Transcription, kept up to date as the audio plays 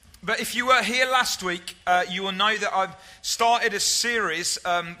But if you were here last week, you will know that I've started a series,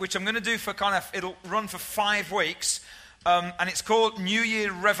 which I'm going to do it'll run for 5 weeks. And it's called New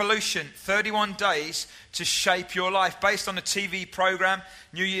Year Revolution, 31 Days to Shape Your Life, based on a TV program,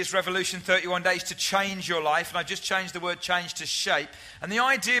 New Year's Revolution, 31 Days to Change Your Life. And I just changed the word change to shape. And the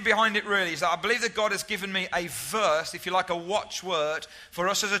idea behind it really is that I believe that God has given me a verse, if you like, a watchword for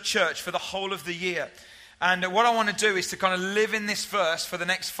us as a church for the whole of the year. And what I want to do is to kind of live in this verse for the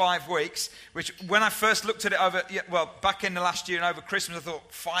next 5 weeks, which when I first looked at it back in the last year and over Christmas, I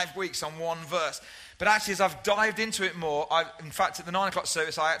thought 5 weeks on one verse. But actually, as I've dived into it more, in fact, at the 9 o'clock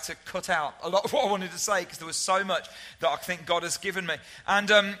service, I had to cut out a lot of what I wanted to say because there was so much that I think God has given me. And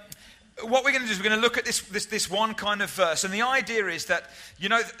what we're going to do is we're going to look at this one kind of verse. And the idea is that,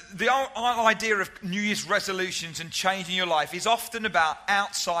 our idea of New Year's resolutions and changing your life is often about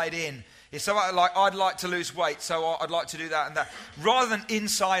outside in. It's about like, I'd like to lose weight, so I'd like to do that and that. Rather than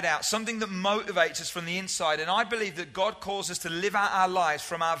inside out, something that motivates us from the inside. And I believe that God calls us to live out our lives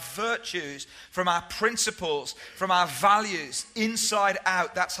from our virtues, from our principles, from our values, inside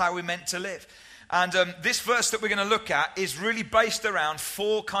out. That's how we're meant to live. And this verse that we're going to look at is really based around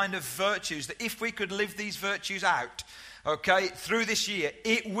 4 kind of virtues that if we could live these virtues out, okay, through this year,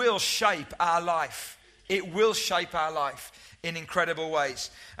 it will shape our life. It will shape our life in incredible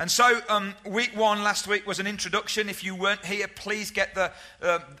ways. And so week 1 last week was an introduction. If you weren't here, please get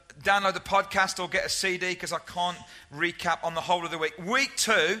download the podcast or get a CD because I can't recap on the whole of the week. Week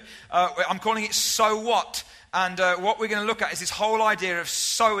 2, I'm calling it So What? And what we're going to look at is this whole idea of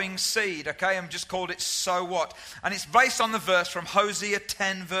sowing seed, okay? I've just called it So What? And it's based on the verse from Hosea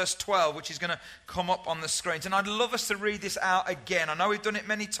 10 verse 12, which is going to come up on the screens. And I'd love us to read this out again. I know we've done it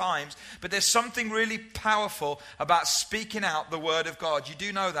many times, but there's something really powerful about speaking out the word of God. You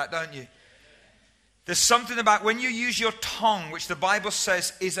do know that, don't you? There's something about when you use your tongue, which the Bible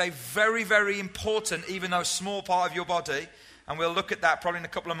says is a very, very important, even though small part of your body. And we'll look at that probably in a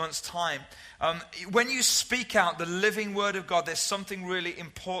couple of months' time. When you speak out the living word of God, there's something really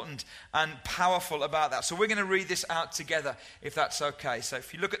important and powerful about that. So we're going to read this out together, if that's okay. So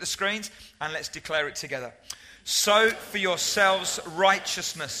if you look at the screens, and let's declare it together. Sow for yourselves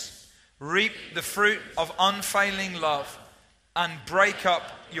righteousness, reap the fruit of unfailing love, and break up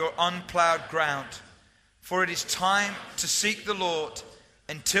your unplowed ground. For it is time to seek the Lord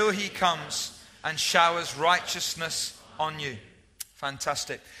until he comes and showers righteousness on you.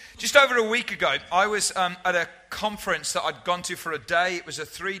 Fantastic. Just over a week ago, I was at a conference that I'd gone to for a day. It was a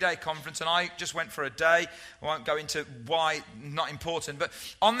 3-day conference, and I just went for a day. I won't go into why, not important. But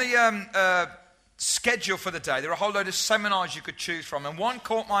on the schedule for the day, there were a whole load of seminars you could choose from. And one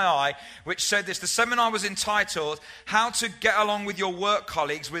caught my eye, which said this. The seminar was entitled, How to Get Along with Your Work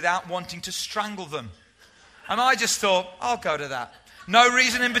Colleagues Without Wanting to Strangle Them. And I just thought, I'll go to that. No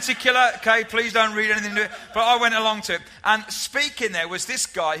reason in particular, okay, please don't read anything to it, but I went along to it. And speaking there was this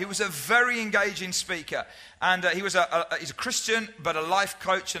guy who was a very engaging speaker. And he's a Christian, but a life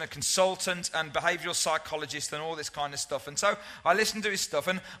coach and a consultant and behavioral psychologist and all this kind of stuff. And so I listened to his stuff,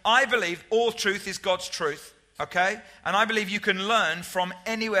 and I believe all truth is God's truth, okay? And I believe you can learn from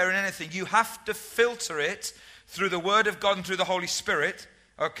anywhere and anything. You have to filter it through the Word of God and through the Holy Spirit.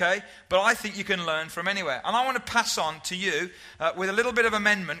 Okay, but I think you can learn from anywhere. And I want to pass on to you, with a little bit of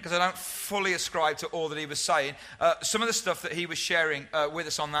amendment, because I don't fully ascribe to all that he was saying, some of the stuff that he was sharing with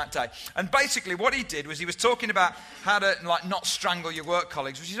us on that day. And basically what he did was he was talking about how to not strangle your work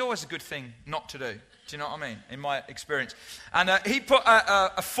colleagues, which is always a good thing not to do. Do you know what I mean? In my experience. And he put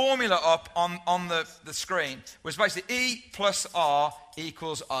a formula up on the screen, was basically E plus R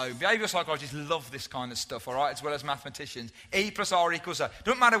equals O. Behavioral psychologists love this kind of stuff, all right, as well as mathematicians. E plus R equals O.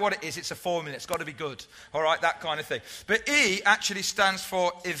 Don't matter what it is, it's a formula. It's got to be good, all right, that kind of thing. But E actually stands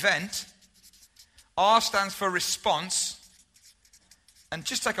for event. R stands for response. And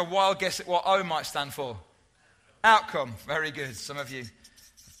just take a wild guess at what O might stand for. Outcome. Very good. Some of you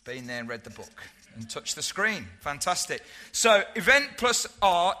have been there and read the book. And touch the screen. Fantastic. So event plus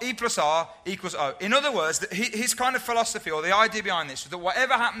R, E plus R equals O. In other words, his kind of philosophy or the idea behind this is that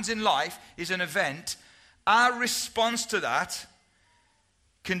whatever happens in life is an event. Our response to that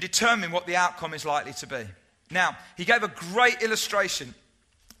can determine what the outcome is likely to be. Now, he gave a great illustration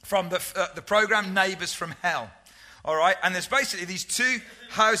from the program Neighbours from Hell. All right, and there's basically these 2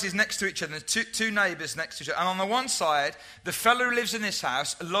 houses next to each other, there's two neighbours next to each other. And on the one side, the fellow who lives in this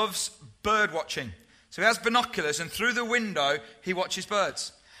house loves bird watching. So he has binoculars, and through the window, he watches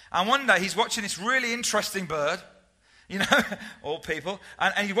birds. And one day, he's watching this really interesting bird. you know, all people.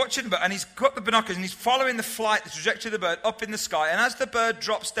 And he's watching the bird, and he's got the binoculars, and he's following the flight, the trajectory of the bird up in the sky. And as the bird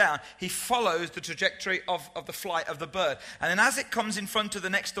drops down, he follows the trajectory of the flight of the bird. And then as it comes in front of the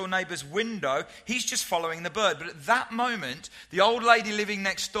next door neighbour's window, he's just following the bird. But at that moment, the old lady living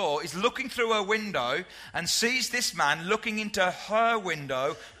next door is looking through her window and sees this man looking into her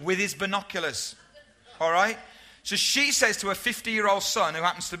window with his binoculars. All right? So she says to her 50-year-old son, who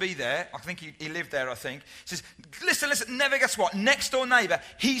happens to be there, I think he lived there, I think, says, listen, never guess what? Next door neighbour,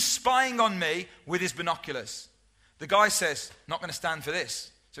 he's spying on me with his binoculars. The guy says, not going to stand for this.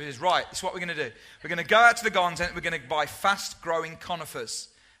 So he says, right, this is what we're going to do. We're going to go out to the garden centre, we're going to buy fast-growing conifers.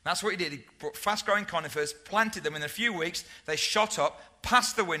 And that's what he did. He brought fast-growing conifers, planted them. In a few weeks, they shot up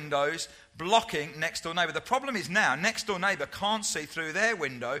past the windows, blocking next door neighbour. The problem is now, next door neighbour can't see through their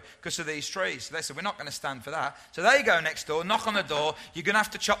window because of these trees. So they said, we're not going to stand for that. So they go next door, knock on the door. You're going to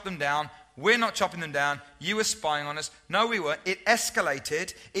have to chop them down. We're not chopping them down. You were spying on us. No, we weren't. It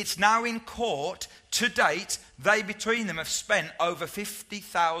escalated. It's now in court. To date, they between them have spent over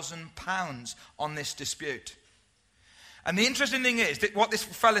 £50,000 on this dispute. And the interesting thing is that what this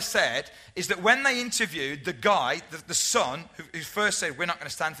fella said is that when they interviewed the guy, the son, who first said, we're not going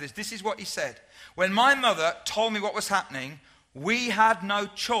to stand for this, this is what he said. When my mother told me what was happening, we had no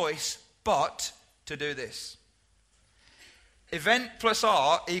choice but to do this. Event plus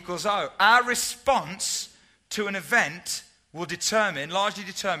R equals O. Our response to an event will largely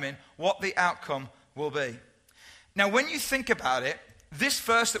determine what the outcome will be. Now, when you think about it, this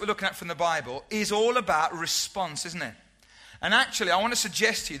verse that we're looking at from the Bible is all about response, isn't it? And actually, I want to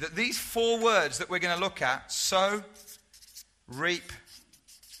suggest to you that these 4 words that we're going to look at, sow, reap,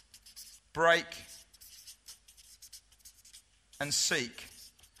 break, and seek,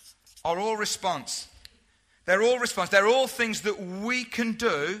 are all response. They're all response. They're all things that we can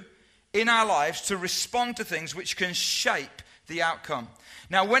do in our lives to respond to things which can shape the outcome.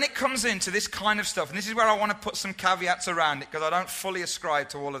 Now, when it comes into this kind of stuff, and this is where I want to put some caveats around it, because I don't fully ascribe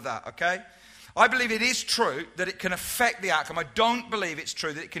to all of that, okay? I believe it is true that it can affect the outcome. I don't believe it's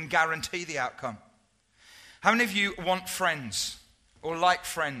true that it can guarantee the outcome. How many of you want friends or like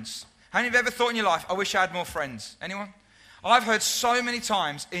friends? How many of you ever thought in your life, I wish I had more friends? Anyone? I've heard so many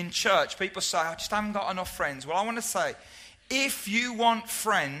times in church people say, I just haven't got enough friends. Well, I want to say, if you want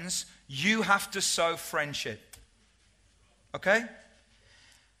friends, you have to sow friendship. Okay?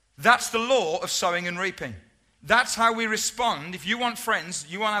 That's the law of sowing and reaping. That's how we respond. If you want friends,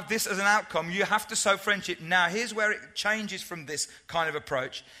 you want to have this as an outcome, you have to sow friendship. Now, here's where it changes from this kind of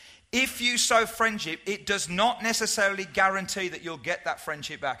approach. If you sow friendship, it does not necessarily guarantee that you'll get that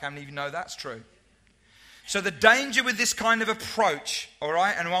friendship back. How many of you know that's true? So the danger with this kind of approach, all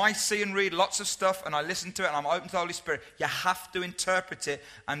right, and when I see and read lots of stuff and I listen to it and I'm open to the Holy Spirit, you have to interpret it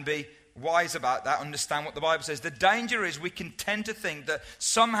and be wise about that, understand what the Bible says. The danger is we can tend to think that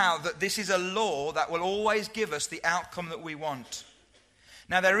somehow that this is a law that will always give us the outcome that we want.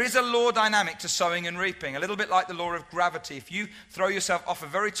 Now, there is a law dynamic to sowing and reaping, a little bit like the law of gravity. If you throw yourself off a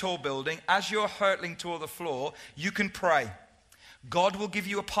very tall building, as you're hurtling toward the floor, you can pray. God will give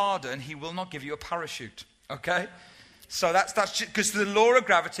you a pardon. He will not give you a parachute. Okay? So that's because the law of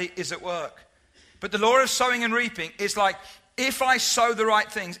gravity is at work. But the law of sowing and reaping is like, if I sow the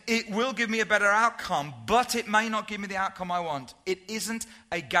right things, it will give me a better outcome, but it may not give me the outcome I want. It isn't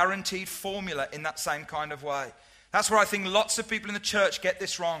a guaranteed formula in that same kind of way. That's where I think lots of people in the church get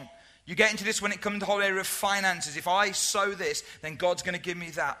this wrong. You get into this when it comes to the whole area of finances. If I sow this, then God's going to give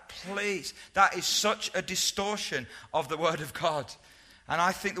me that. Please, that is such a distortion of the Word of God. And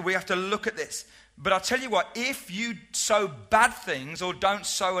I think that we have to look at this. But I'll tell you what, if you sow bad things or don't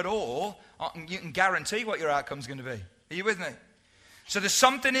sow at all, you can guarantee what your outcome's going to be. Are you with me? So there's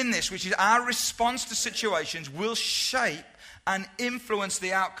something in this which is our response to situations will shape and influence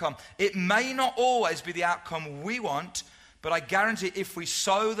the outcome. It may not always be the outcome we want, but I guarantee if we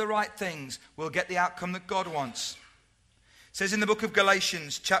sow the right things, we'll get the outcome that God wants. It says in the book of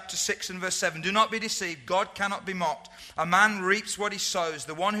Galatians, chapter 6 and verse 7, do not be deceived, God cannot be mocked. A man reaps what he sows.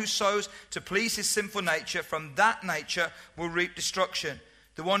 The one who sows to please his sinful nature, from that nature will reap destruction.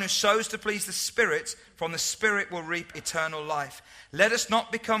 The one who sows to please the Spirit, from the Spirit will reap eternal life. Let us not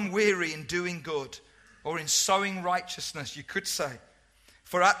become weary in doing good, or in sowing righteousness, you could say.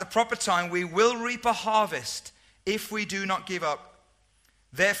 For at the proper time we will reap a harvest if we do not give up.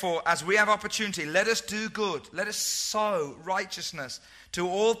 Therefore, as we have opportunity, let us do good. Let us sow righteousness to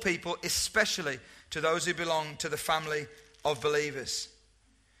all people, especially to those who belong to the family of believers.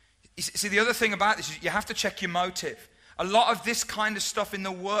 You see, the other thing about this is you have to check your motive. A lot of this kind of stuff in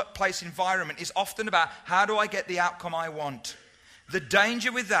the workplace environment is often about how do I get the outcome I want. The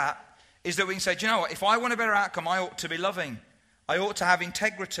danger with that is that we can say, do you know what? If I want a better outcome, I ought to be loving. I ought to have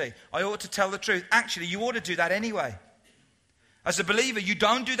integrity. I ought to tell the truth. Actually, you ought to do that anyway. As a believer, you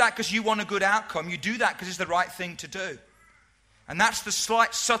don't do that because you want a good outcome. You do that because it's the right thing to do. And that's the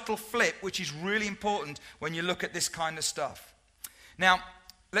slight subtle flip, which is really important when you look at this kind of stuff. Now,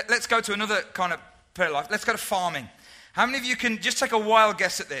 let's go to another kind of prayer life. Let's go to farming. How many of you can just take a wild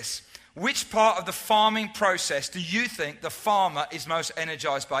guess at this? Which part of the farming process do you think the farmer is most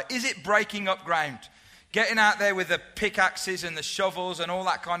energized by? Is it breaking up ground? Getting out there with the pickaxes and the shovels and all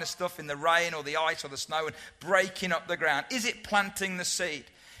that kind of stuff in the rain or the ice or the snow and breaking up the ground? Is it planting the seed?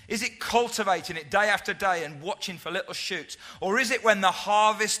 Is it cultivating it day after day and watching for little shoots? Or is it when the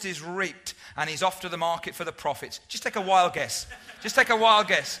harvest is reaped and he's off to the market for the profits? Just take a wild guess. Just take a wild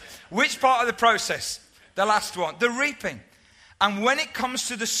guess. Which part of the process? The last one. The reaping. And when it comes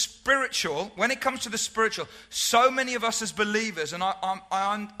to the spiritual, so many of us as believers, and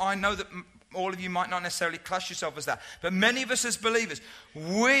I know that all of you might not necessarily class yourself as that, but many of us as believers,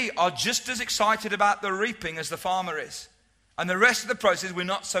 we are just as excited about the reaping as the farmer is. And the rest of the process we're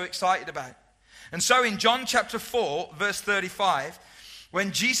not so excited about. And so in John chapter 4, verse 35,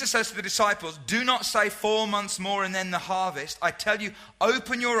 when Jesus says to the disciples, do not say 4 months more and then the harvest. I tell you,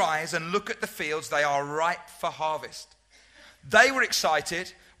 open your eyes and look at the fields. They are ripe for harvest. They were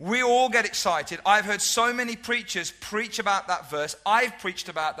excited. We all get excited. I've heard so many preachers preach about that verse. I've preached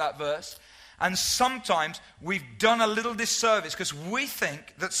about that verse. And sometimes we've done a little disservice because we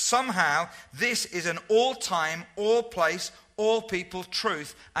think that somehow this is an all-time, all-place, all-people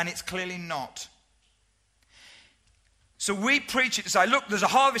truth. And it's clearly not. So we preach it to say, look, there's a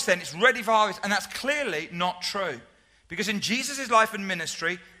harvest then. It's ready for harvest. And that's clearly not true. Because in Jesus' life and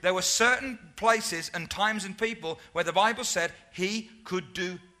ministry, there were certain places and times and people where the Bible said he could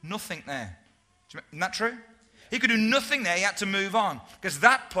do nothing there. Isn't that true? He could do nothing there. He had to move on because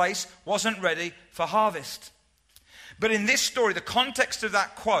that place wasn't ready for harvest. But in this story, the context of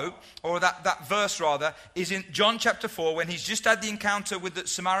that quote, or that verse rather, is in John chapter 4 when he's just had the encounter with the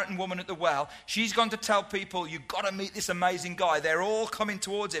Samaritan woman at the well. She's gone to tell people, you've got to meet this amazing guy. They're all coming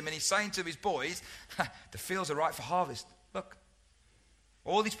towards him and he's saying to his boys, the fields are ripe for harvest. Look,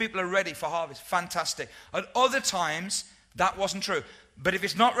 all these people are ready for harvest. Fantastic. At other times, that wasn't true. But if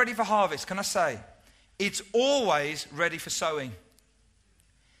it's not ready for harvest, can I say, it's always ready for sowing.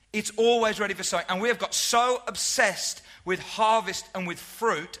 It's always ready for sowing. And we have got so obsessed with harvest and with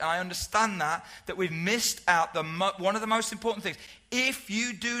fruit, and I understand that we've missed out one of the most important things. If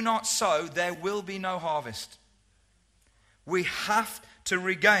you do not sow, there will be no harvest. We have to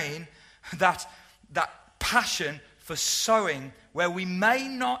regain that passion for sowing where we may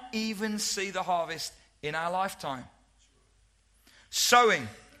not even see the harvest in our lifetime. Sowing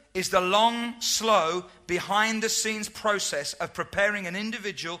is the long, slow, behind-the-scenes process of preparing an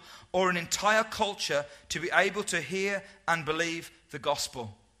individual or an entire culture to be able to hear and believe the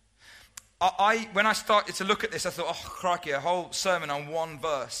gospel. When I started to look at this, I thought, oh, crikey, a whole sermon on one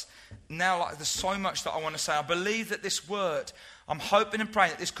verse. Now, there's so much that I want to say. I believe that this word, I'm hoping and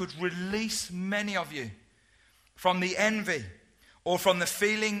praying that this could release many of you from the envy or from the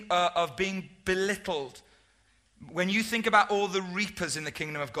feeling of being belittled. When you think about all the reapers in the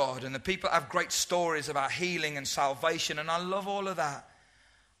kingdom of God and the people that have great stories about healing and salvation, and I love all of that,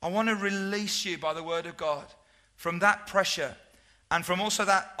 I want to release you by the word of God from that pressure and from also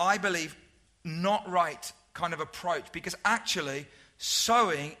that, I believe, not right kind of approach, because actually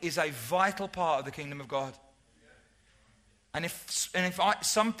sowing is a vital part of the kingdom of God. And if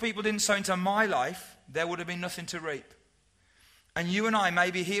some people didn't sow into my life, there would have been nothing to reap. And you and I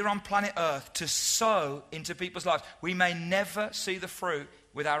may be here on planet Earth to sow into people's lives. We may never see the fruit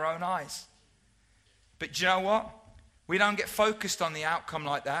with our own eyes. But do you know what? We don't get focused on the outcome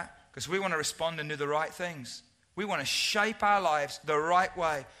like that because we want to respond and do the right things. We want to shape our lives the right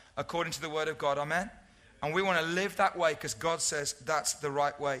way according to the word of God. Amen? And we want to live that way because God says that's the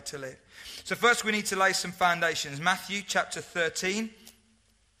right way to live. So first we need to lay some foundations. Matthew chapter 13.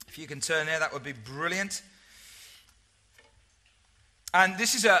 If you can turn there, that would be brilliant. And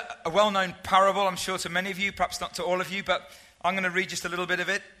this is a well-known parable, I'm sure, to many of you, perhaps not to all of you, but I'm going to read just a little bit of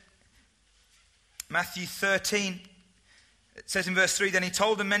it. Matthew 13, it says in verse 3, then he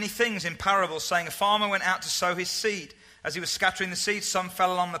told them many things in parables, saying, a farmer went out to sow his seed. As he was scattering the seed, some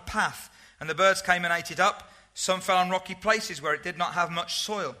fell along the path, and the birds came and ate it up. Some fell on rocky places where it did not have much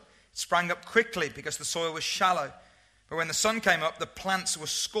soil. It sprang up quickly because the soil was shallow. But when the sun came up, the plants were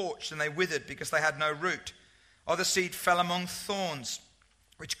scorched, and they withered because they had no root. Other seed fell among thorns,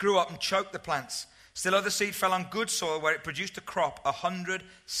 which grew up and choked the plants. Still other seed fell on good soil, where it produced a crop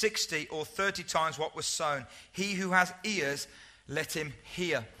 160 or 30 times what was sown. He who has ears, let him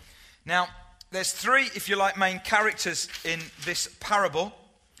hear. Now, there's three, if you like, main characters in this parable.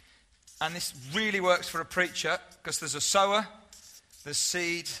 And this really works for a preacher because there's a sower, there's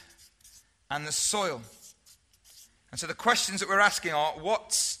seed, and there's soil. And so the questions that we're asking are,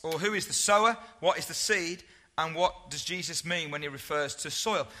 who is the sower? What is the seed? And what does Jesus mean when he refers to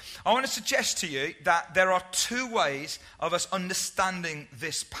soil? I want to suggest to you that there are two ways of us understanding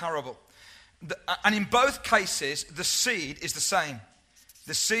this parable. And in both cases, the seed is the same.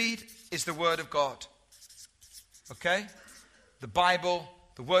 The seed is the Word of God. Okay? The Bible,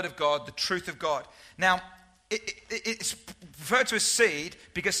 the Word of God, the truth of God. Now, it's referred to as seed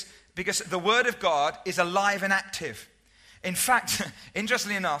because the Word of God is alive and active. In fact,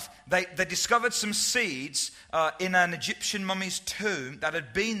 interestingly enough, they discovered some seeds in an Egyptian mummy's tomb that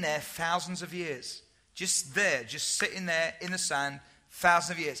had been there thousands of years. Just sitting there in the sand,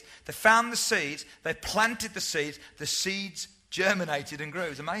 thousands of years. They found the seeds, they planted the seeds germinated and grew. It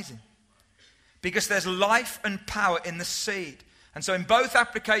was amazing. Because there's life and power in the seed. And so in both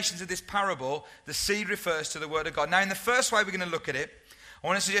applications of this parable, the seed refers to the Word of God. Now, in the first way we're going to look at it, I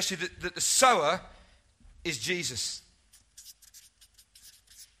want to suggest to you that the sower is Jesus.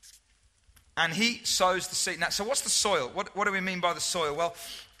 And he sows the seed. Now, so what's the soil? What do we mean by the soil? Well,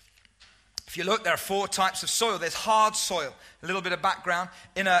 if you look, there are four types of soil. There's hard soil. A little bit of background.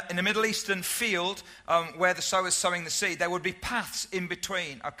 In a Middle Eastern field where the sower is sowing the seed, there would be paths in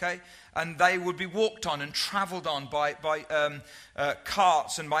between, okay? And they would be walked on and travelled on by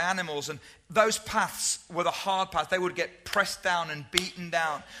carts and by animals. And those paths were the hard paths. They would get pressed down and beaten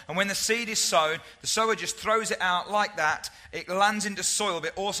down. And when the seed is sown, the sower just throws it out like that. It lands into soil, but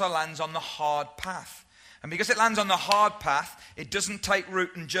it also lands on the hard path. And because it lands on the hard path, it doesn't take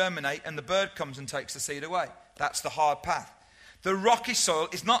root and germinate, and the bird comes and takes the seed away. That's the hard path. The rocky soil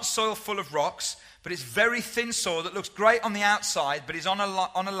is not soil full of rocks, but it's very thin soil that looks great on the outside, but is on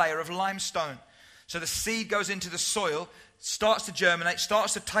a layer of limestone. So the seed goes into the soil, starts to germinate,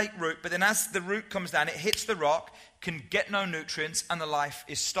 starts to take root, but then as the root comes down, it hits the rock, can get no nutrients, and the life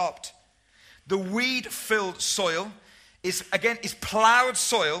is stopped. The weed-filled soil is ploughed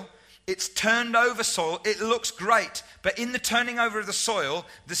soil. It's turned over soil. It looks great. But in the turning over of the soil,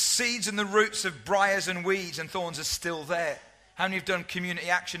 the seeds and the roots of briars and weeds and thorns are still there. How many have done Community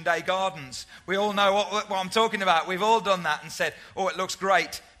Action Day gardens? We all know what I'm talking about. We've all done that and said, oh, it looks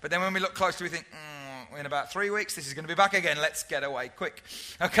great. But then when we look closer, we think, in about 3 weeks, this is going to be back again. Let's get away quick.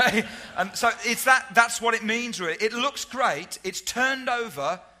 Okay? And so that's what it means, really. It looks great. It's turned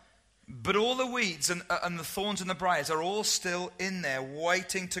over. But all the weeds and the thorns and the briars are all still in there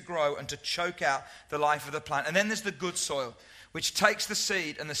waiting to grow and to choke out the life of the plant. And then there's the good soil, which takes the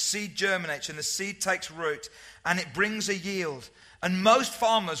seed and the seed germinates and the seed takes root and it brings a yield. And most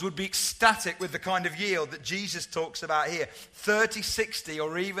farmers would be ecstatic with the kind of yield that Jesus talks about here. 30, 60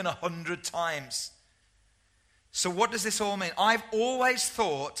 or even 100 times. So what does this all mean? I've always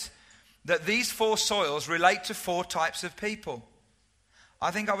thought that these four soils relate to four types of people. I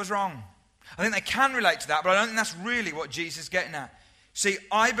think I was wrong. I think they can relate to that, but I don't think that's really what Jesus is getting at. See,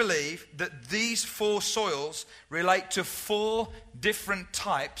 I believe that these four soils relate to four different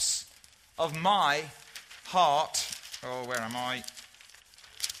types of my heart,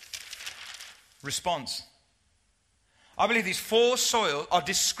 response. I believe these four soils are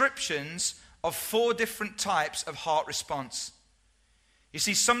descriptions of four different types of heart response. You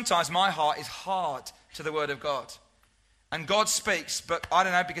see, sometimes my heart is hard to the Word of God. And God speaks, but I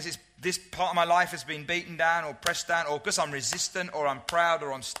don't know, because this part of my life has been beaten down or pressed down, or because I'm resistant, or I'm proud,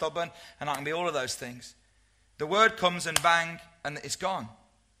 or I'm stubborn, and I can be all of those things. The word comes and bang, and it's gone.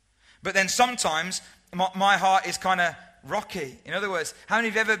 But then sometimes my heart is kind of rocky. In other words, how many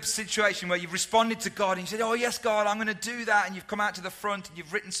of you ever had a situation where you've responded to God and you said, oh yes, God, I'm going to do that, and you've come out to the front and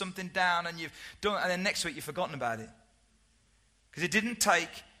you've written something down and you've done, and then next week you've forgotten about it? Because it didn't take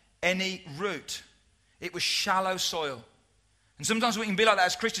any root. It was shallow soil. And sometimes we can be like that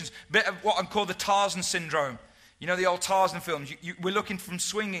as Christians, bit of what I call the Tarzan syndrome. You know the old Tarzan films, we're looking from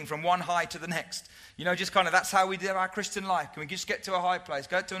swinging from one high to the next. You know, just kind of, that's how we live our Christian life. Can we just get to a high place,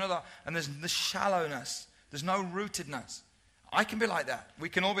 go to another, and there's the shallowness. There's no rootedness. I can be like that. We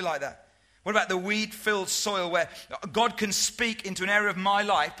can all be like that. What about the weed-filled soil where God can speak into an area of my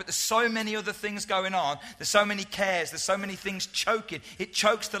life, but there's so many other things going on. There's so many cares. There's so many things choking. It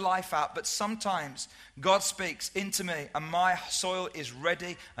chokes the life out. But sometimes God speaks into me and my soil is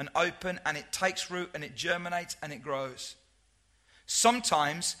ready and open and it takes root and it germinates and it grows.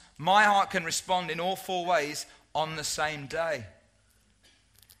 Sometimes my heart can respond in all four ways on the same day.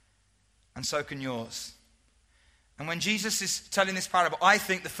 And so can yours. And when Jesus is telling this parable, I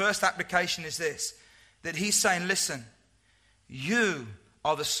think the first application is this, that he's saying, listen, you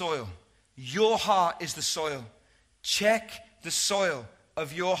are the soil. Your heart is the soil. Check the soil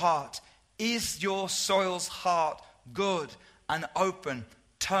of your heart. Is your soil's heart good and open,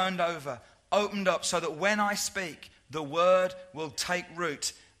 turned over, opened up so that when I speak, the word will take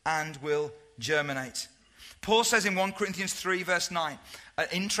root and will germinate? Paul says in 1 Corinthians 3 verse 9, an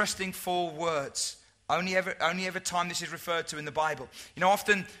interesting 4 words. Only ever time this is referred to in the Bible. You know,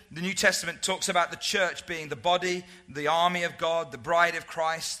 often the New Testament talks about the church being the body, the army of God, the bride of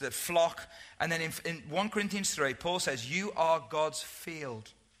Christ, the flock. And then in 1 Corinthians 3, Paul says, you are God's field.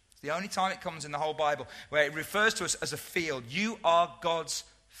 It's the only time it comes in the whole Bible where it refers to us as a field. You are God's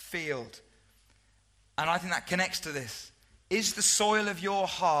field. And I think that connects to this. Is the soil of your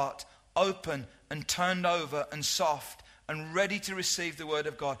heart open and turned over and soft and ready to receive the word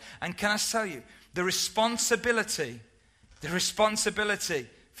of God? And can I tell you, the responsibility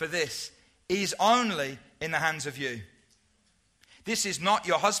for this is only in the hands of you. This is not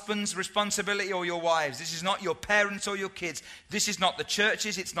your husband's responsibility or your wives. This is not your parents or your kids. This is not the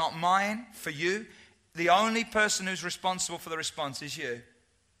church's. It's not mine for you. The only person who's responsible for the response is you.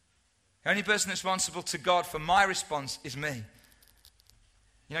 The only person responsible to God for my response is me.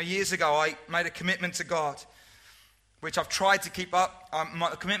 You know, years ago I made a commitment to God, which I've tried to keep up. My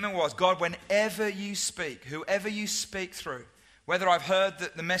commitment was, God, whenever you speak, whoever you speak through, whether I've heard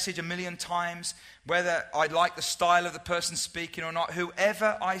the message a million times, whether I like the style of the person speaking or not,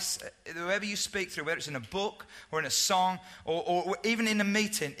 whoever you speak through, whether it's in a book or in a song or even in a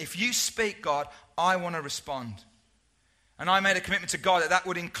meeting, if you speak, God, I want to respond. And I made a commitment to God that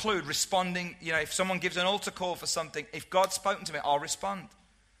would include responding. You know, if someone gives an altar call for something, if God's spoken to me, I'll respond.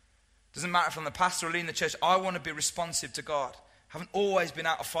 Doesn't matter if I'm the pastor or leading the church, I want to be responsive to God. I haven't always been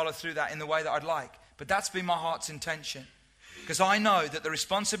able to follow through that in the way that I'd like. But that's been my heart's intention. Because I know that the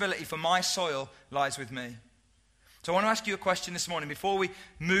responsibility for my soil lies with me. So I want to ask you a question this morning before we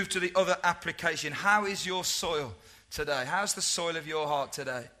move to the other application. How is your soil today? How's the soil of your heart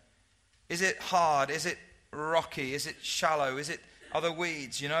today? Is it hard? Is it rocky? Is it shallow? Are there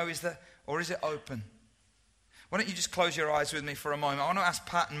weeds? You know, or is it open? Why don't you just close your eyes with me for a moment? I want to ask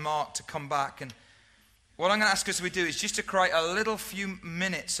Pat and Mark to come back. And what I'm going to ask us to do is just to create a little few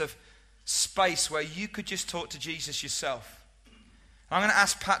minutes of space where you could just talk to Jesus yourself. I'm going to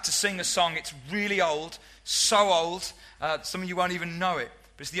ask Pat to sing a song. It's really old, so old, some of you won't even know it.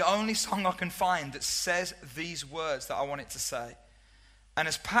 But it's the only song I can find that says these words that I want it to say. And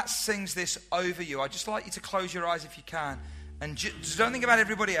as Pat sings this over you, I'd just like you to close your eyes if you can. And just don't think about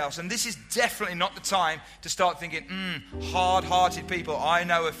everybody else. And this is definitely not the time to start thinking, hard-hearted people, I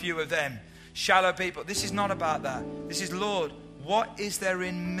know a few of them. Shallow people. This is not about that. This is, Lord, what is there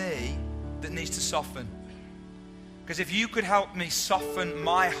in me that needs to soften? Because if you could help me soften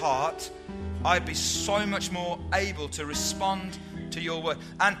my heart, I'd be so much more able to respond to your word.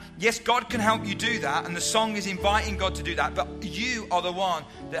 And yes, God can help you do that, and the song is inviting God to do that, but you are the one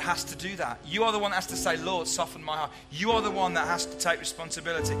that has to do that. You are the one that has to say, Lord, soften my heart. You are the one that has to take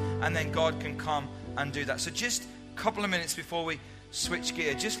responsibility, and then God can come and do that. So just a couple of minutes before we switch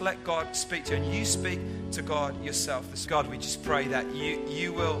gear, just let God speak to you, and you speak to God yourself. God, we just pray that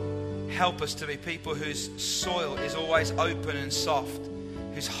you will help us to be people whose soil is always open and soft,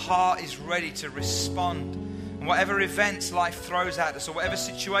 whose heart is ready to respond. And whatever events life throws at us, or whatever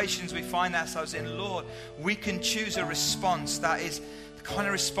situations we find ourselves in, Lord, we can choose a response that is the kind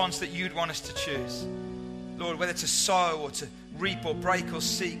of response that you'd want us to choose. Lord, whether to sow or to reap or break or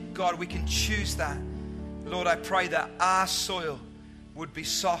seek, God, we can choose that. Lord, I pray that our soil would be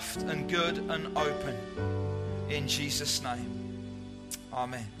soft and good and open. In Jesus' name.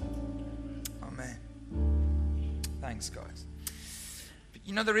 Amen. Amen. Thanks, guys.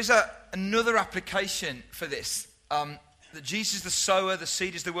 You know, there is another application for this. That Jesus is the sower, the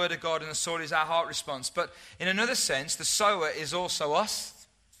seed is the word of God, and the soil is our heart response. But in another sense, the sower is also us.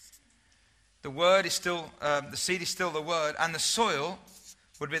 The word is still, the seed is still the word, and the soil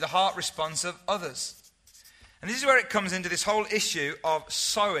would be the heart response of others. And this is where it comes into this whole issue of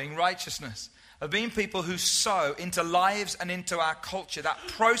sowing righteousness, of being people who sow into lives and into our culture. That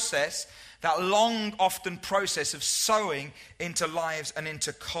process, that long, often process of sowing into lives and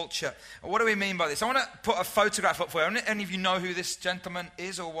into culture. What do we mean by this? I want to put a photograph up for you. Any of you know who this gentleman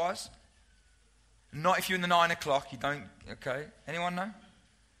is or was? Not if you're in the 9 o'clock. You don't, okay. Anyone know?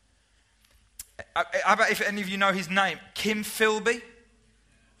 How about if any of you know his name? Kim Philby?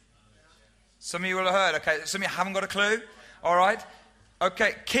 Some of you will have heard. Okay, some of you haven't got a clue. All right.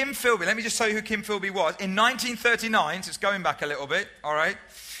 Okay, Kim Philby. Let me just tell you who Kim Philby was. In 1939, so it's going back a little bit. All right.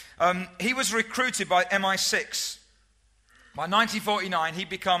 He was recruited by MI6. By 1949, he'd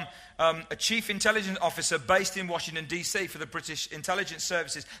become a chief intelligence officer based in Washington, D.C. for the British intelligence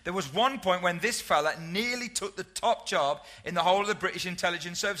services. There was one point when this fella nearly took the top job in the whole of the British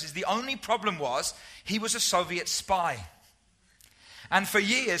intelligence services. The only problem was he was a Soviet spy. And for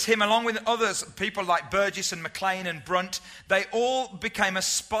years, him along with others, people like Burgess and McLean and Brunt, they all became a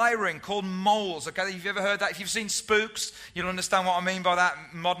spy ring called moles. Okay, have you ever heard that? If you've seen Spooks, you'll understand what I mean by that.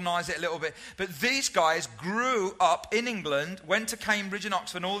 Modernise it a little bit. But these guys grew up in England, went to Cambridge and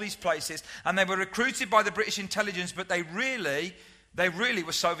Oxford and all these places, and they were recruited by the British intelligence, but they really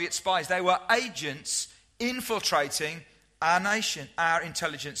were Soviet spies. They were agents infiltrating our nation, our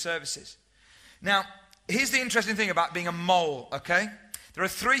intelligence services. Now, here's the interesting thing about being a mole, okay? There are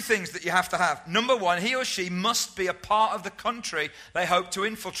three things that you have to have. Number one, he or she must be a part of the country they hope to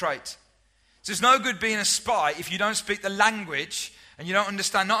infiltrate. So it's no good being a spy if you don't speak the language and you don't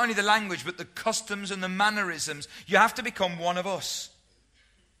understand not only the language but the customs and the mannerisms. You have to become one of us.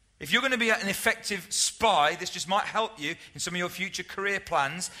 If you're going to be an effective spy, this just might help you in some of your future career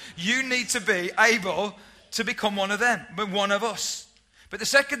plans, you need to be able to become one of them, but one of us. But the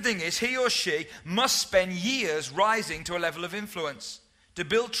second thing is he or she must spend years rising to a level of influence to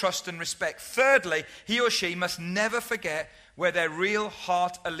build trust and respect. Thirdly, he or she must never forget where their real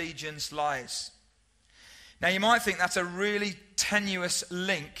heart allegiance lies. Now you might think that's a really tenuous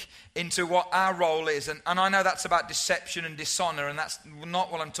link into what our role is. And I know that's about deception and dishonor, and that's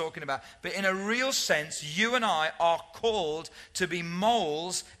not what I'm talking about. But in a real sense, you and I are called to be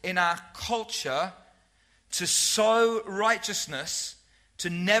moles in our culture, to sow righteousness, to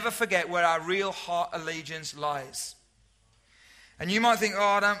never forget where our real heart allegiance lies. And you might think, oh,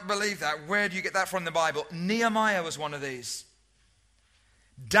 I don't believe that. Where do you get that from the Bible? Nehemiah was one of these.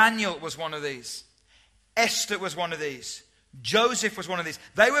 Daniel was one of these. Esther was one of these. Joseph was one of these.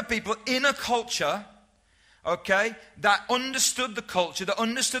 They were people in a culture, okay, that understood the culture, that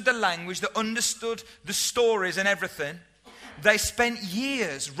understood the language, that understood the stories and everything. They spent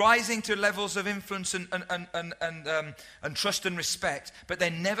years rising to levels of influence and trust and respect, but they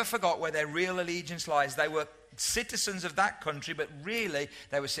never forgot where their real allegiance lies. They were citizens of that country, but really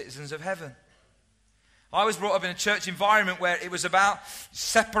they were citizens of heaven. I was brought up in a church environment where it was about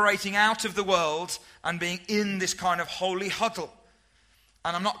separating out of the world and being in this kind of holy huddle.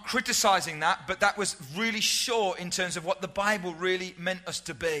 And I'm not criticizing that, but that was really short in terms of what the Bible really meant us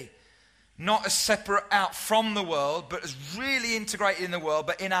to be. Not as separate out from the world, but as really integrated in the world,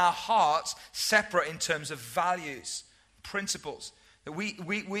 but in our hearts, separate in terms of values, principles. That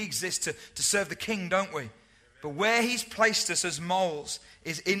we exist to serve the King, don't we? But where he's placed us as moles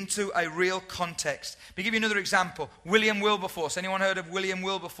is into a real context. Let me give you another example. William Wilberforce. Anyone heard of William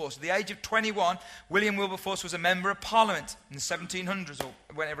Wilberforce? At the age of 21, William Wilberforce was a member of Parliament in the 1700s or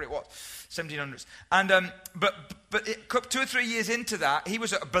whenever it was, 1700s. And but 2 or 3 years into that, he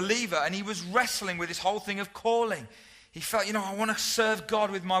was a believer and he was wrestling with this whole thing of calling. He felt, I want to serve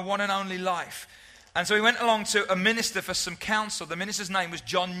God with my one and only life. And so he went along to a minister for some counsel. The minister's name was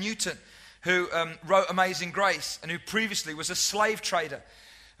John Newton, who wrote Amazing Grace and who previously was a slave trader,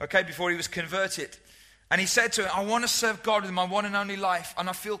 okay, before he was converted. And he said to him, I want to serve God with my one and only life, and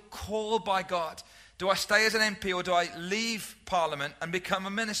I feel called by God. Do I stay as an MP or do I leave Parliament and become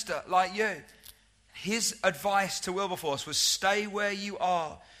a minister like you? His advice to Wilberforce was, stay where you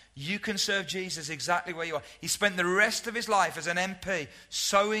are. You can serve Jesus exactly where you are. He spent the rest of his life as an MP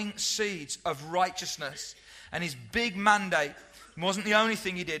sowing seeds of righteousness. And his big mandate, wasn't the only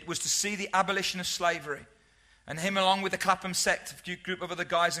thing he did, was to see the abolition of slavery. And him, along with the Clapham sect, a group of other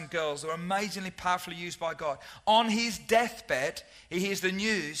guys and girls, were amazingly powerfully used by God. On his deathbed, he hears the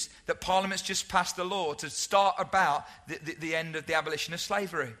news that Parliament's just passed the law to start about the end of the abolition of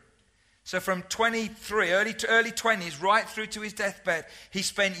slavery. So from 23, early 20s, right through to his deathbed, he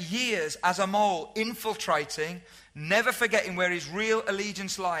spent years as a mole infiltrating, never forgetting where his real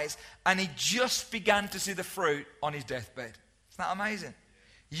allegiance lies, and he just began to see the fruit on his deathbed. Isn't that amazing?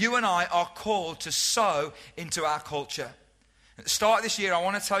 You and I are called to sow into our culture. At the start of this year, I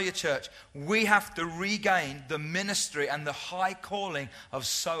want to tell you, church, we have to regain the ministry and the high calling of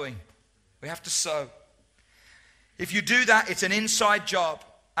sowing. We have to sow. If you do that, it's an inside job.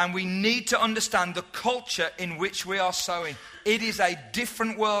 And we need to understand the culture in which we are sowing. It is a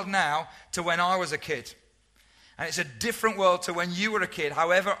different world now to when I was a kid. And it's a different world to when you were a kid,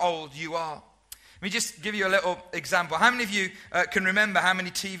 however old you are. Let me just give you a little example. How many of you can remember how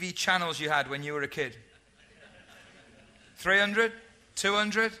many TV channels you had when you were a kid? 300?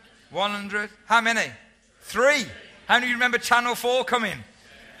 200? 100? How many? 3. How many of you remember Channel 4 coming?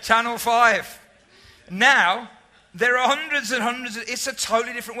 Channel 5. Now, There are hundreds and hundreds it's a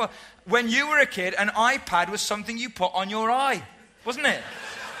totally different world. When you were a kid, an iPad was something you put on your eye, wasn't it?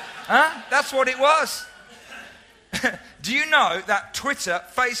 Huh? That's what it was. Do you know that Twitter,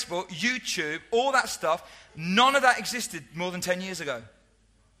 Facebook, YouTube, all that stuff, none of that existed more than 10 years ago?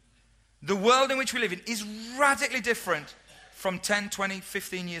 The world in which we live in is radically different from 10, 20,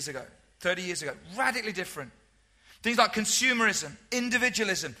 15 years ago, 30 years ago. Radically different. Things like consumerism,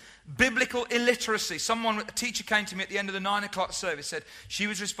 individualism, biblical illiteracy. A teacher came to me at the end of the 9 o'clock service, said she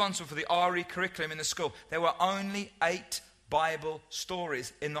was responsible for the RE curriculum in the school. There were only 8 Bible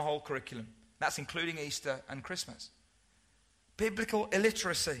stories in the whole curriculum. That's including Easter and Christmas. Biblical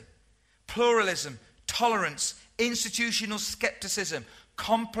illiteracy, pluralism, tolerance, institutional skepticism,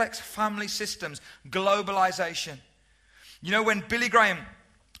 complex family systems, globalization. You know, when Billy Graham,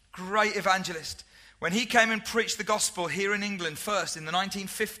 great evangelist, when he came and preached the gospel here in England first in the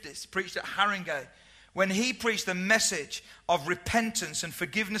 1950s, preached at Haringey, when he preached the message of repentance and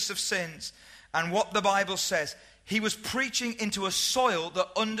forgiveness of sins and what the Bible says, he was preaching into a soil that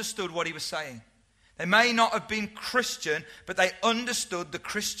understood what he was saying. They may not have been Christian, but they understood the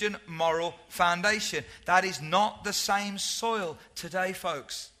Christian moral foundation. That is not the same soil today,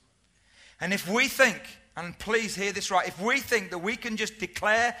 folks. And if we think, and please hear this right, if we think that we can just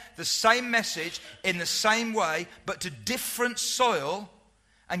declare the same message in the same way, but to different soil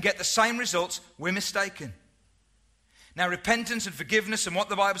and get the same results, we're mistaken. Now, repentance and forgiveness and what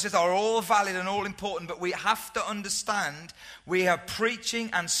the Bible says are all valid and all important, but we have to understand we are preaching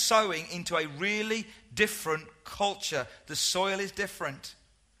and sowing into a really different culture. The soil is different.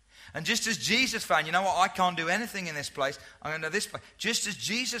 And just as Jesus found, you know what, I can't do anything in this place, I'm going to this place. Just as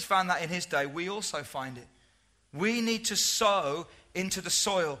Jesus found that in his day, we also find it. We need to sow into the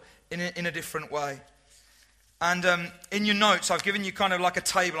soil in a different way. And in your notes, I've given you kind of like a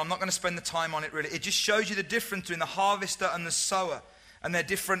table. I'm not going to spend the time on it really. It just shows you the difference between the harvester and the sower and their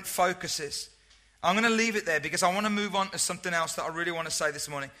different focuses. I'm going to leave it there because I want to move on to something else that I really want to say this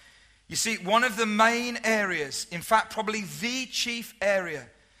morning. You see, one of the main areas, in fact, probably the chief area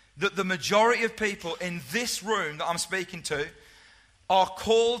that the majority of people in this room that I'm speaking to are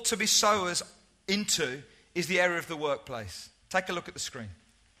called to be sowers into is the area of the workplace. Take a look at the screen.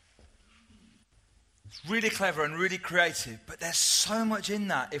 It's really clever and really creative, but there's so much in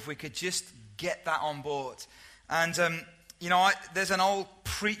that if we could just get that on board. And, there's an old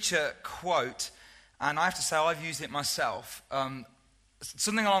preacher quote, and I have to say I've used it myself.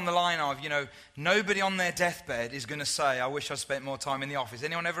 Something along the line of, nobody on their deathbed is going to say, I wish I spent more time in the office.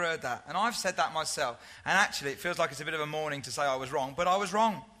 Anyone ever heard that? And I've said that myself. And actually, it feels like it's a bit of a mourning to say I was wrong, but I was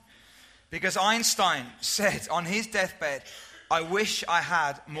wrong. Because Einstein said on his deathbed, I wish I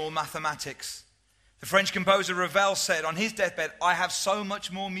had more mathematics. The French composer Ravel said on his deathbed, I have so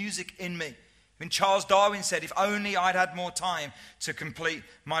much more music in me. And Charles Darwin said, if only I'd had more time to complete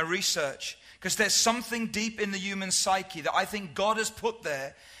my research. Because there's something deep in the human psyche that I think God has put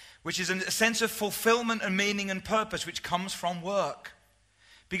there, which is a sense of fulfillment and meaning and purpose, which comes from work.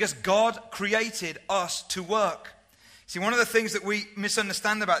 Because God created us to work. See, one of the things that we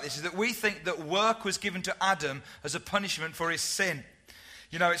misunderstand about this is that we think that work was given to Adam as a punishment for his sin.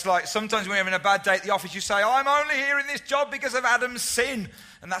 It's like sometimes when you're having a bad day at the office, you say, I'm only here in this job because of Adam's sin.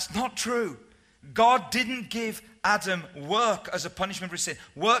 And that's not true. God didn't give Adam work as a punishment for his sin.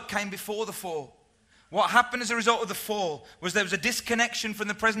 Work came before the fall. What happened as a result of the fall was there was a disconnection from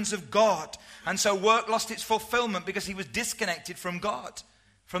the presence of God. And so work lost its fulfillment because he was disconnected from God,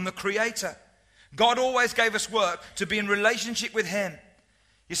 from the Creator. God always gave us work to be in relationship with him.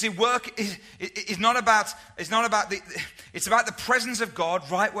 You see, work is about the presence of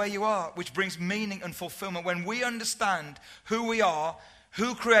God right where you are, which brings meaning and fulfillment. When we understand who we are,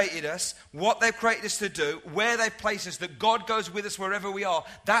 who created us, what they've created us to do, where they place us, that God goes with us wherever we are,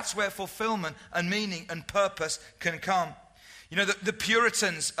 that's where fulfillment and meaning and purpose can come. The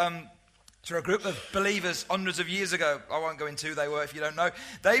Puritans, through a group of believers hundreds of years ago, I won't go into who they were if you don't know,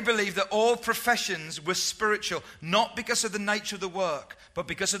 they believed that all professions were spiritual, not because of the nature of the work, but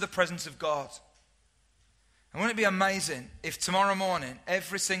because of the presence of God. And wouldn't it be amazing if tomorrow morning,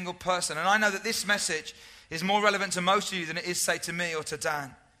 every single person, and I know that this message is more relevant to most of you than it is, say, to me or to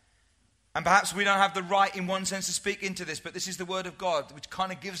Dan. And perhaps we don't have the right in one sense to speak into this, but this is the word of God, which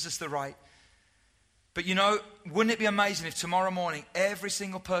kind of gives us the right. But wouldn't it be amazing if tomorrow morning every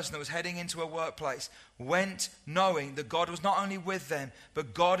single person that was heading into a workplace went knowing that God was not only with them,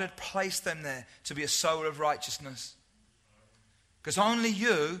 but God had placed them there to be a sower of righteousness. Because only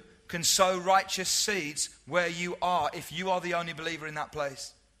you can sow righteous seeds where you are if you are the only believer in that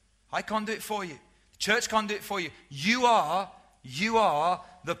place. I can't do it for you. The church can't do it for you. You are You are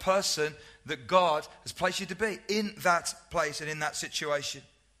the person that God has placed you to be in that place and in that situation.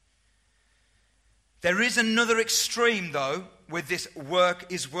 There is another extreme, though, with this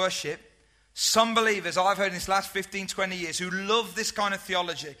work is worship. Some believers I've heard in this last 15, 20 years who love this kind of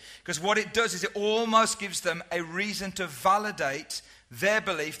theology, because what it does is it almost gives them a reason to validate their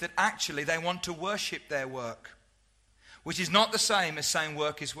belief that actually they want to worship their work, which is not the same as saying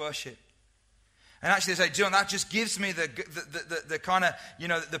work is worship. And actually they say, John, that just gives me the kind of,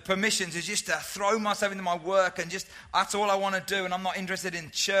 the permission to just throw myself into my work and just, that's all I want to do. And I'm not interested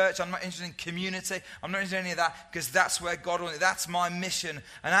in church. I'm not interested in community. I'm not interested in any of that, because that's where God wants it. That's my mission.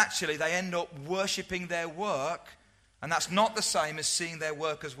 And actually they end up worshipping their work. And that's not the same as seeing their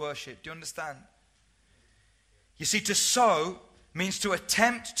work as worship. Do you understand? You see, to sow means to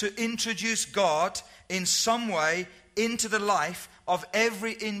attempt to introduce God in some way into the life of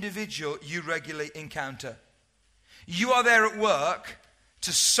every individual you regularly encounter. You are there at work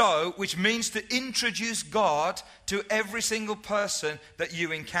to sow, which means to introduce God to every single person that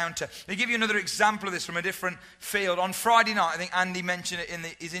you encounter. I'll give you another example of this from a different field. On Friday night, I think Andy mentioned it in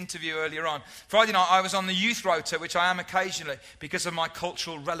his interview earlier on. Friday night, I was on the youth rota, which I am occasionally because of my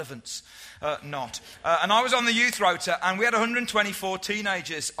cultural relevance. And I was on the youth rota, and we had 124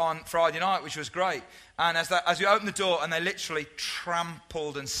 teenagers on Friday night, which was great. And as we opened the door and they literally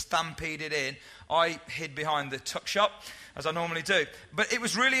trampled and stampeded in, I hid behind the tuck shop, as I normally do. But it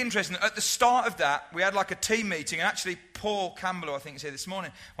was really interesting. At the start of that, we had like a team meeting, and actually Paul Campbell, who I think is here this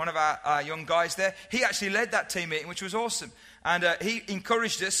morning, one of our young guys there, he actually led that team meeting, which was awesome. And he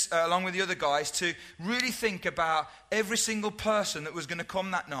encouraged us, along with the other guys, to really think about every single person that was going to come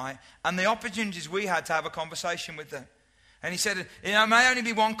that night and the opportunities we had to have a conversation with them. And he said, it may only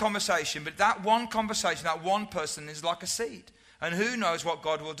be one conversation, but that one conversation, that one person is like a seed. And who knows what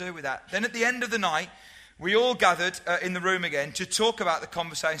God will do with that. Then at the end of the night, we all gathered in the room again to talk about the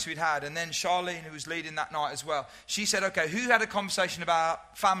conversation we'd had. And then Charlene, who was leading that night as well, she said, okay, who had a conversation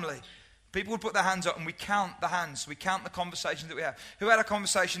about family? People would put their hands up and we count the hands. We count the conversations that we have. Who had a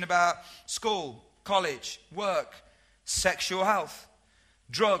conversation about school, college, work, sexual health,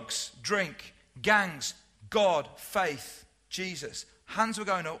 drugs, drink, gangs, God, faith, Jesus? Hands were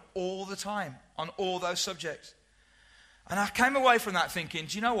going up all the time on all those subjects. And I came away from that thinking,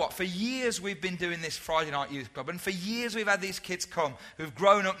 do you know what? For years we've been doing this Friday Night Youth Club, and for years we've had these kids come who've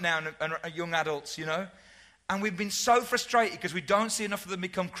grown up now and are young adults, And we've been so frustrated because we don't see enough of them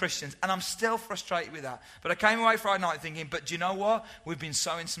become Christians. And I'm still frustrated with that. But I came away Friday night thinking, but do you know what? We've been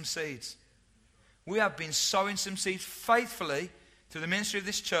sowing some seeds. We have been sowing some seeds faithfully through the ministry of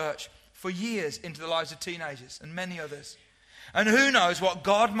this church for years into the lives of teenagers and many others. And who knows what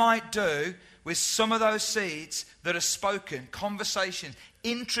God might do with some of those seeds that are spoken, conversations,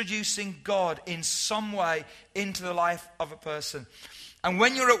 introducing God in some way into the life of a person. And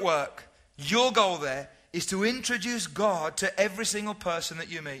when you're at work, your goal there is to introduce God to every single person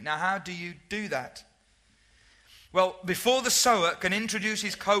that you meet. Now, how do you do that? Well, before the sower can introduce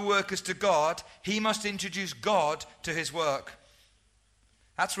his co-workers to God, he must introduce God to his work.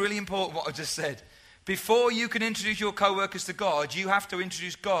 That's really important what I just said. Before you can introduce your co-workers to God, you have to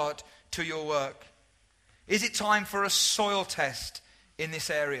introduce God to your work. Is it time for a soil test in this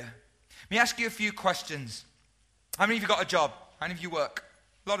area? Let me ask you a few questions. How many of you got a job? How many of you work?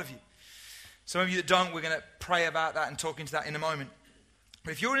 A lot of you. Some of you that don't, we're going to pray about that and talk into that in a moment.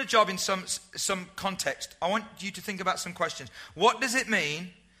 But if you're in a job in some context, I want you to think about some questions. What does it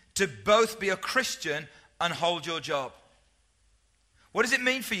mean to both be a Christian and hold your job? What does it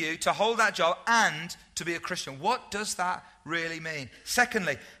mean for you to hold that job and to be a Christian? What does that really mean?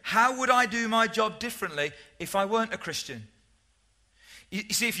 Secondly, how would I do my job differently if I weren't a Christian? You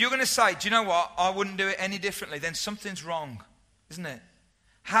see, if you're going to say, do you know what, I wouldn't do it any differently, then something's wrong, isn't it?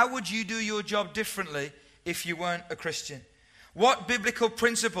 How would you do your job differently if you weren't a Christian? What biblical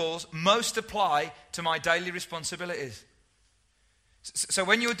principles most apply to my daily responsibilities? So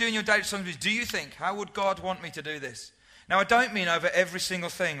when you're doing your daily responsibilities, do you think, how would God want me to do this? Now, I don't mean over every single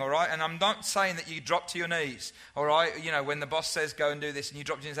thing, all right? And I'm not saying that you drop to your knees, all right? When the boss says go and do this and you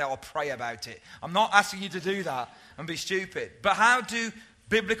drop to your knees and say, I'll pray about it. I'm not asking you to do that and be stupid. But how do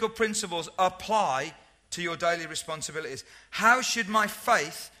biblical principles apply to your daily responsibilities? How should my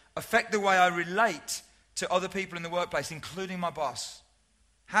faith affect the way I relate to other people in the workplace, including my boss?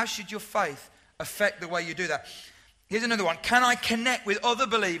 How should your faith affect the way you do that? Here's another one. Can I connect with other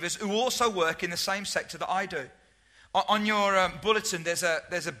believers who also work in the same sector that I do? On your bulletin, there's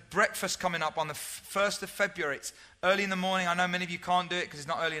a breakfast coming up on the 1st of February. It's early in the morning. I know many of you can't do it because it's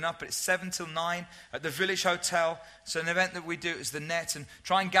not early enough, but it's 7 till 9 at the Village Hotel. So an event that we do is the Net, and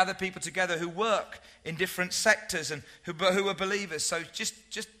try and gather people together who work in different sectors and who are believers. So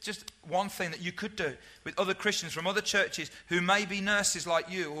just one thing that you could do with other Christians from other churches who may be nurses like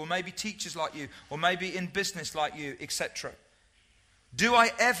you, or maybe teachers like you, or maybe in business like you, etc. Do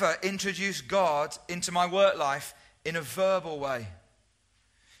I ever introduce God into my work life in a verbal way?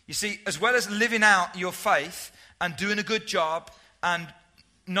 You see, as well as living out your faith and doing a good job and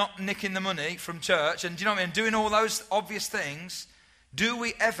not nicking the money from church and, doing all those obvious things, do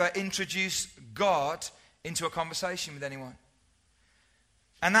we ever introduce God into a conversation with anyone?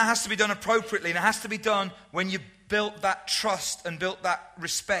 And that has to be done appropriately, and it has to be done when you've built that trust and built that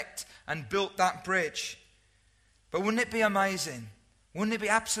respect and built that bridge. But wouldn't it be amazing? Wouldn't it be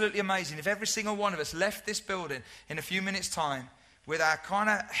absolutely amazing if every single one of us left this building in a few minutes' time with our kind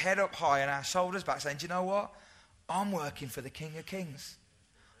of head up high and our shoulders back, saying, do you know what? I'm working for the King of Kings.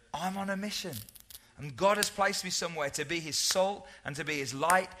 I'm on a mission. And God has placed me somewhere to be his salt and to be his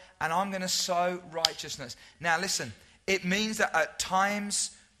light, and I'm going to sow righteousness. Now listen, it means that at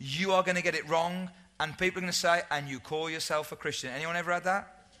times you are going to get it wrong, and people are going to say, and you call yourself a Christian. Anyone ever had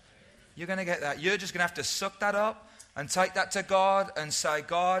that? You're going to get that. You're just going to have to suck that up and take that to God and say,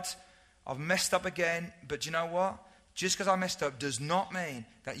 God, I've messed up again, but you know what? Just because I messed up does not mean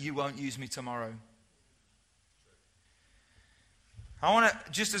that you won't use me tomorrow. I want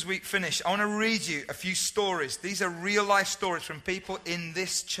to, just as we finish, I want to read you a few stories. These are real life stories from people in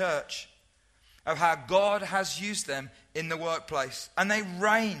this church of how God has used them in the workplace. And they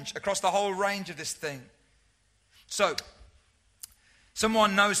range across the whole range of this thing. So,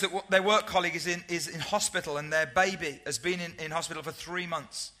 someone knows that their work colleague is in hospital, and their baby has been in hospital for 3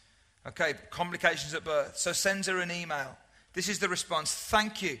 months. Okay, complications at birth. So sends her an email. This is the response.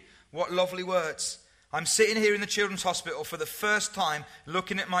 Thank you. What lovely words. I'm sitting here in the children's hospital for the first time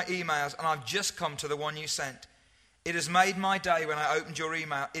looking at my emails, and I've just come to the one you sent. It has made my day when I opened your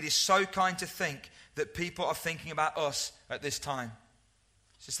email. It is so kind to think that people are thinking about us at this time.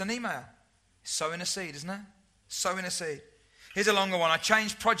 It's just an email. It's sowing a seed, isn't it? Sowing a seed. Here's a longer one. I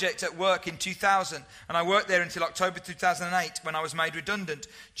changed project at work in 2000, and I worked there until October 2008 when I was made redundant.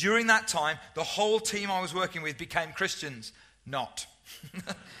 During that time, the whole team I was working with became Christians. Not.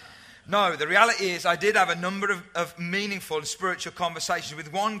 No, the reality is I did have a number of meaningful and spiritual conversations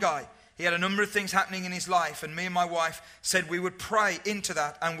with one guy. He had a number of things happening in his life, and me and my wife said we would pray into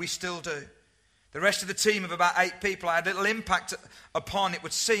that, and we still do. The rest of the team of about 8 people I had little impact upon, it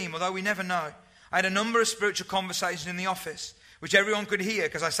would seem, although we never know. I had a number of spiritual conversations in the office, which everyone could hear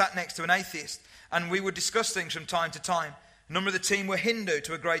because I sat next to an atheist, and we would discuss things from time to time. A number of the team were Hindu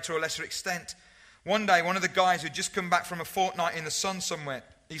to a greater or lesser extent. One day, one of the guys who'd just come back from a fortnight in the sun somewhere,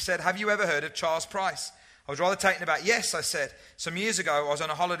 he said, have you ever heard of Charles Price? I was rather taken aback. Yes, I said. Some years ago, I was on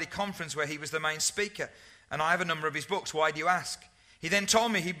a holiday conference where he was the main speaker, and I have a number of his books. Why do you ask? He then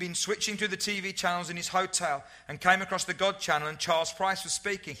told me he'd been switching through the TV channels in his hotel and came across the God channel, and Charles Price was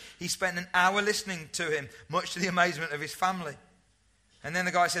speaking. He spent an hour listening to him, much to the amazement of his family. And then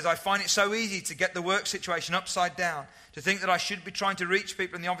the guy says, I find it so easy to get the work situation upside down, to think that I should be trying to reach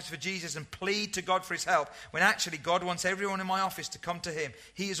people in the office for Jesus and plead to God for his help, when actually God wants everyone in my office to come to him.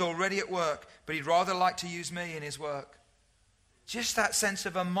 He is already at work, but he'd rather like to use me in his work. Just that sense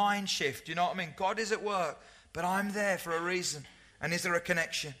of a mind shift, you know what I mean? God is at work, but I'm there for a reason. And is there a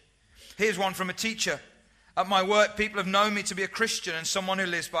connection? Here's one from a teacher. At my work, people have known me to be a Christian and someone who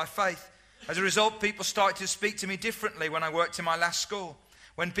lives by faith. As a result, people started to speak to me differently when I worked in my last school.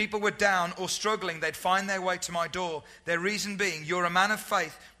 When people were down or struggling, they'd find their way to my door. Their reason being, you're a man of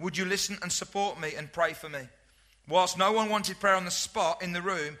faith. Would you listen and support me and pray for me? Whilst no one wanted prayer on the spot in the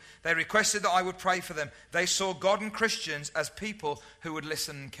room, they requested that I would pray for them. They saw God and Christians as people who would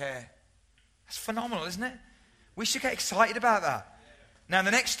listen and care. That's phenomenal, isn't it? We should get excited about that. Now,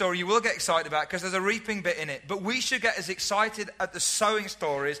 the next story you will get excited about because there's a reaping bit in it. But we should get as excited at the sowing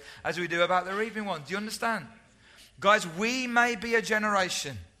stories as we do about the reaping ones. Do you understand? Guys, we may be a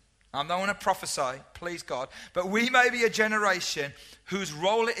generation, I don't want to prophesy, please God, but we may be a generation whose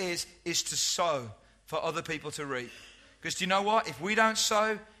role it is to sow for other people to reap. Because do you know what? If we don't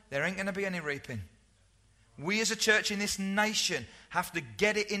sow, there ain't going to be any reaping. We as a church in this nation have to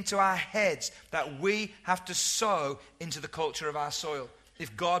get it into our heads that we have to sow into the culture of our soil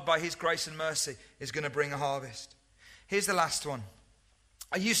if God, by his grace and mercy, is going to bring a harvest. Here's the last one.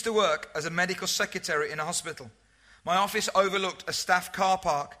 I used to work as a medical secretary in a hospital. My office overlooked a staff car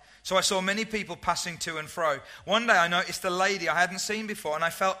park, so I saw many people passing to and fro. One day I noticed a lady I hadn't seen before, and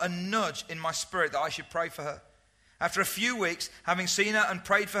I felt a nudge in my spirit that I should pray for her. After a few weeks, having seen her and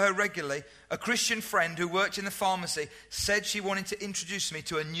prayed for her regularly, a Christian friend who worked in the pharmacy said she wanted to introduce me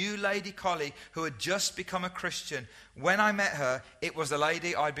to a new lady colleague who had just become a Christian. When I met her, it was the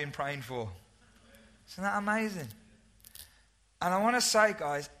lady I'd been praying for. Isn't that amazing? And I want to say,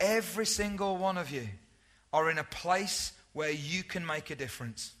 guys, every single one of you are in a place where you can make a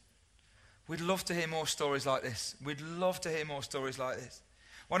difference. We'd love to hear more stories like this. We'd love to hear more stories like this.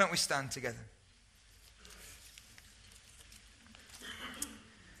 Why don't we stand together?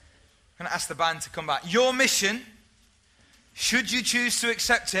 I'm going to ask the band to come back. Your mission, should you choose to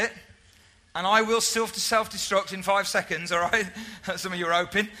accept it, and I will self-destruct in 5 seconds, all right? Some of you are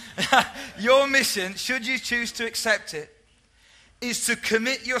hoping. Your mission, should you choose to accept it, is to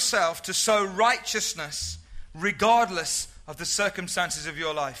commit yourself to sow righteousness regardless of the circumstances of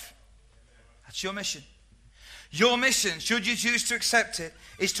your life. That's your mission. Your mission, should you choose to accept it,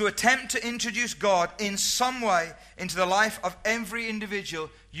 is to attempt to introduce God in some way into the life of every individual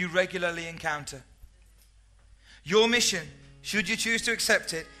you regularly encounter. Your mission, should you choose to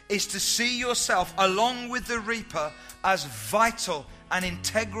accept it, is to see yourself along with the reaper as vital and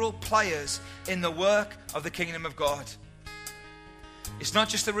integral players in the work of the kingdom of God. It's not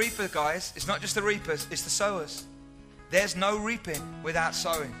just the reaper, guys. It's not just the reapers, it's the sowers. There's no reaping without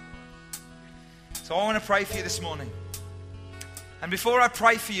sowing. So I want to pray for you this morning. And before I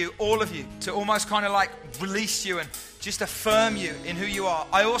pray for you, all of you, to almost kind of like release you and just affirm you in who you are,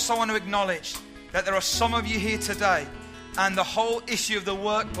 I also want to acknowledge that there are some of you here today and the whole issue of the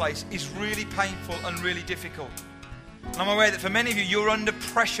workplace is really painful and really difficult. And I'm aware that for many of you, you're under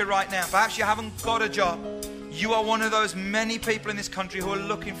pressure right now. Perhaps you haven't got a job. You are one of those many people in this country who are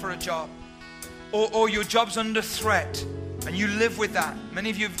looking for a job. Or your job's under threat and you live with that. Many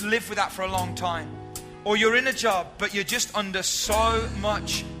of you have lived with that for a long time. Or you're in a job, but you're just under so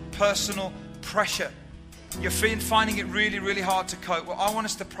much personal pressure. You're finding it really, really hard to cope. Well, I want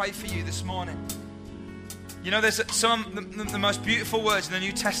us to pray for you this morning. You know, there's the most beautiful words in the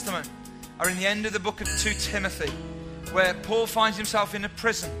New Testament are in the end of the book of 2 Timothy, where Paul finds himself in a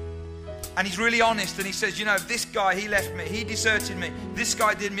prison. And he's really honest and he says, you know, this guy, he left me. He deserted me. This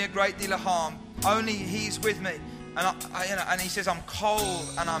guy did me a great deal of harm. Only he's with me. And and he says, I'm cold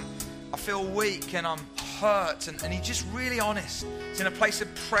and I feel weak and I'm hurt. And he's just really honest. He's in a place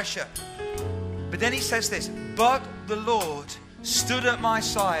of pressure. But then he says this, but the Lord stood at my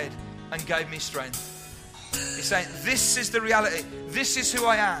side and gave me strength. He's saying, this is the reality. This is who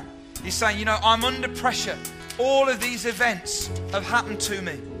I am. He's saying, you know, I'm under pressure. All of these events have happened to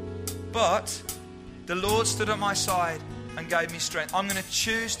me. But the Lord stood at my side and gave me strength. I'm going to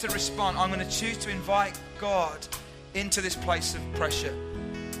choose to respond. I'm going to choose to invite God into this place of pressure.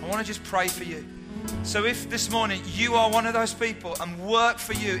 I want to just pray for you. So if this morning you are one of those people and work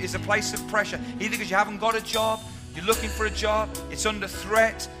for you is a place of pressure, either because you haven't got a job, you're looking for a job, it's under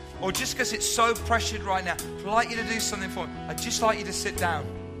threat, or just because it's so pressured right now, I'd like you to do something for me. I'd just like you to sit down.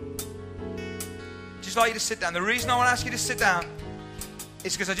 Just like you to sit down. The reason I want to ask you to sit down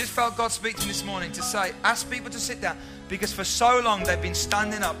is because I just felt God speak to me this morning to say, ask people to sit down, because for so long they've been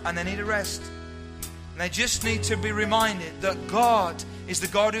standing up and they need a rest. And they just need to be reminded that God is the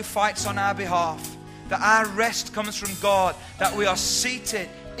God who fights on our behalf, that our rest comes from God, that we are seated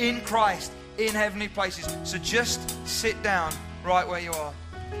in Christ in heavenly places. So just sit down right where you are.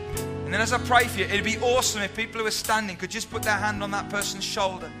 And then as I pray for you, it'd be awesome if people who are standing could just put their hand on that person's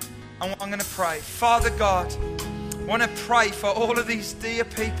shoulder. And I'm going to pray. Father God, I want to pray for all of these dear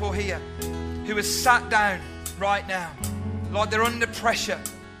people here who are sat down right now. Lord, they're under pressure.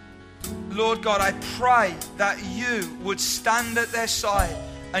 Lord God, I pray that you would stand at their side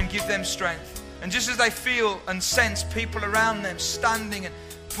and give them strength. And just as they feel and sense people around them standing and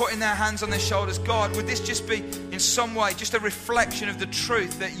putting their hands on their shoulders, God, would this just be in some way just a reflection of the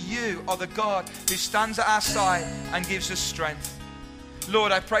truth that you are the God who stands at our side and gives us strength.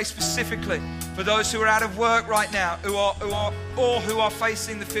 Lord, I pray specifically for those who are out of work right now, who are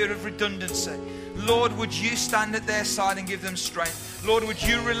facing the fear of redundancy. Lord, would you stand at their side and give them strength? Lord, would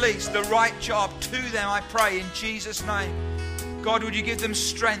you release the right job to them, I pray, in Jesus' name. God, would you give them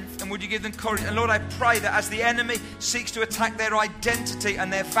strength and would you give them courage? And Lord, I pray that as the enemy seeks to attack their identity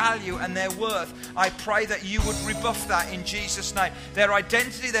and their value and their worth, I pray that you would rebuff that in Jesus' name. Their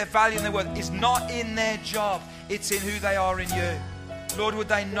identity, their value and their worth is not in their job. It's in who they are in you. Lord, would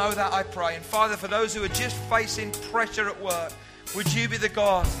they know that, I pray. And Father, for those who are just facing pressure at work, would you be the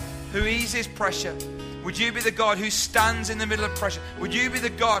God who eases pressure? Would you be the God who stands in the middle of pressure? Would you be the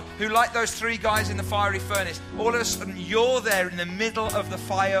God who, like those 3 guys in the fiery furnace, all of a sudden you're there in the middle of the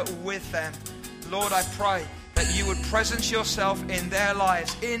fire with them? Lord, I pray that you would presence yourself in their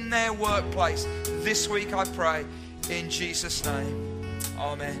lives, in their workplace. This week, I pray, in Jesus' name.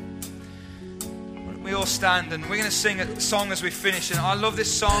 Amen. We all stand and we're going to sing a song as we finish. And I love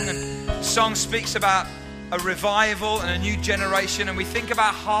this song, and the song speaks about a revival and a new generation. And we think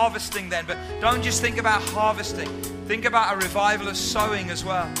about harvesting then, but don't just think about harvesting. Think about a revival of sowing as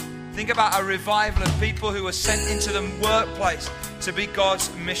well. Think about a revival of people who are sent into the workplace to be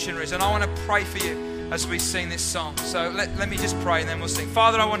God's missionaries. And I want to pray for you as we sing this song. So let me just pray and then we'll sing.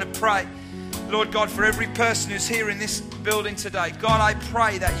 Father, I want to pray, Lord God, for every person who's here in this building today. God, I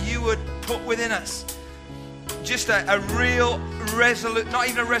pray that you would put within us just a real not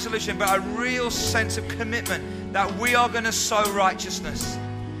even a resolution, but a real sense of commitment that we are going to sow righteousness.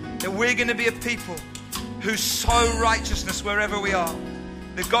 That we're going to be a people who sow righteousness wherever we are.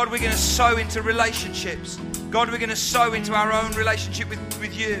 That God, we're going to sow into relationships. God, we're going to sow into our own relationship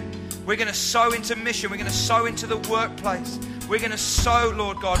with you. We're going to sow into mission. We're going to sow into the workplace. We're going to sow,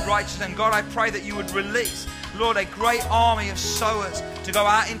 Lord God, righteousness. And God, I pray that you would release, Lord, a great army of sowers to go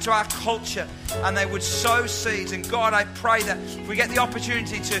out into our culture and they would sow seeds. And God, I pray that if we get the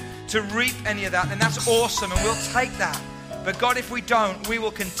opportunity to reap any of that, then that's awesome and we'll take that. But God, if we don't, we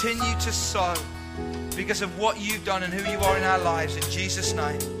will continue to sow because of what you've done and who you are in our lives. In Jesus'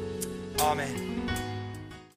 name, amen.